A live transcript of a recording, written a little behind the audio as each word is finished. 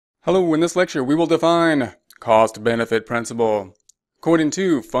Hello, in this lecture we will define cost-benefit principle. According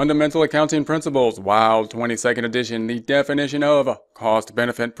to Fundamental Accounting Principles, Wild 22nd edition, the definition of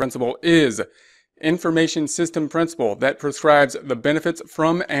cost-benefit principle is information system principle that prescribes the benefits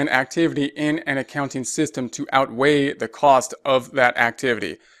from an activity in an accounting system to outweigh the cost of that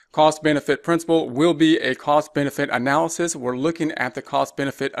activity. Cost-benefit principle will be a cost-benefit analysis. We're looking at the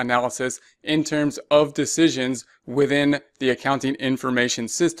cost-benefit analysis in terms of decisions within the accounting information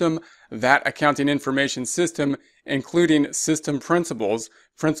system. That accounting information system, including system principles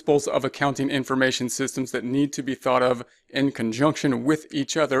of accounting information systems that need to be thought of in conjunction with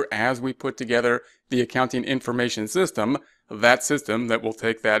each other as we put together the accounting information system, that system that will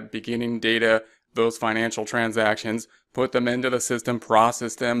take that beginning data, those financial transactions, put them into the system,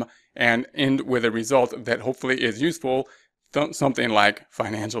 process them, and end with a result that hopefully is useful, something like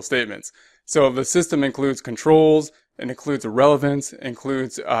financial statements. So the system includes controls, it includes relevance,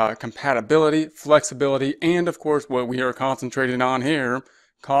 includes compatibility, flexibility, and of course what we are concentrating on here,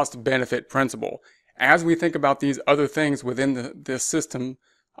 cost-benefit principle. As we think about these other things within the system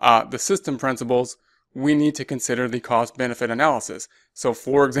principles, we need to consider the cost-benefit analysis. So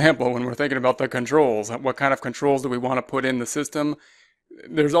for example, when we're thinking about the controls, what kind of controls do we want to put in the system?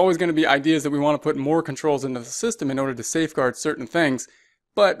 There's always going to be ideas that we want to put more controls into the system in order to safeguard certain things,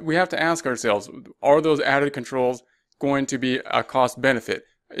 but we have to ask ourselves, are those added controls going to be a cost-benefit?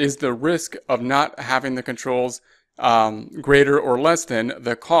 Is the risk of not having the controls greater or less than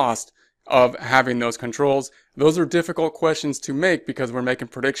the cost of having those controls? Those are difficult questions to make because we're making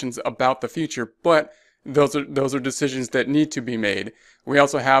predictions about the future, but those are decisions that need to be made. We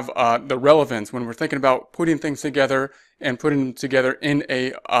also have the relevance when we're thinking about putting things together and putting them together in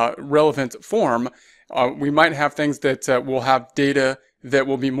a relevant form. We might have things that will have data that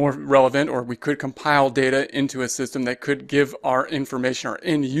will be more relevant, or we could compile data into a system that could give our information, our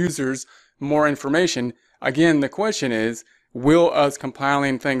end users, more information. Again, the question is, will us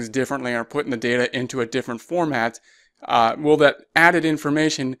compiling things differently or putting the data into a different format, will that added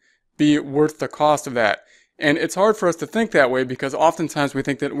information be worth the cost of that? And it's hard for us to think that way because oftentimes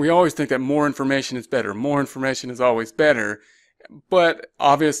we always think that more information is better. More information is always better. But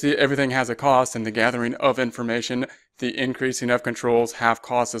obviously everything has a cost, and the gathering of information, the increasing of controls have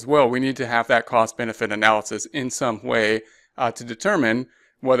costs as well. We need to have that cost-benefit analysis in some way to determine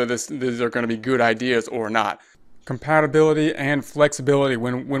whether these are going to be good ideas or not. Compatibility and flexibility.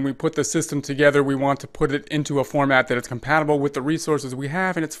 When we put the system together, we want to put it into a format that is compatible with the resources we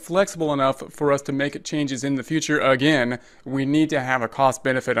have, and it's flexible enough for us to make changes in the future. Again, we need to have a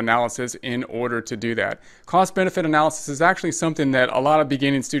cost-benefit analysis in order to do that. Cost-benefit analysis is actually something that a lot of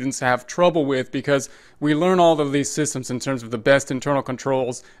beginning students have trouble with because we learn all of these systems in terms of the best internal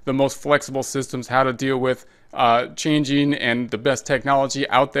controls, the most flexible systems, how to deal with changing, and the best technology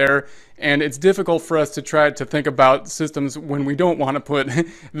out there. And it's difficult for us to try to think about systems when we don't want to put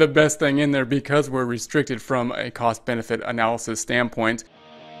the best thing in there because we're restricted from a cost-benefit analysis standpoint.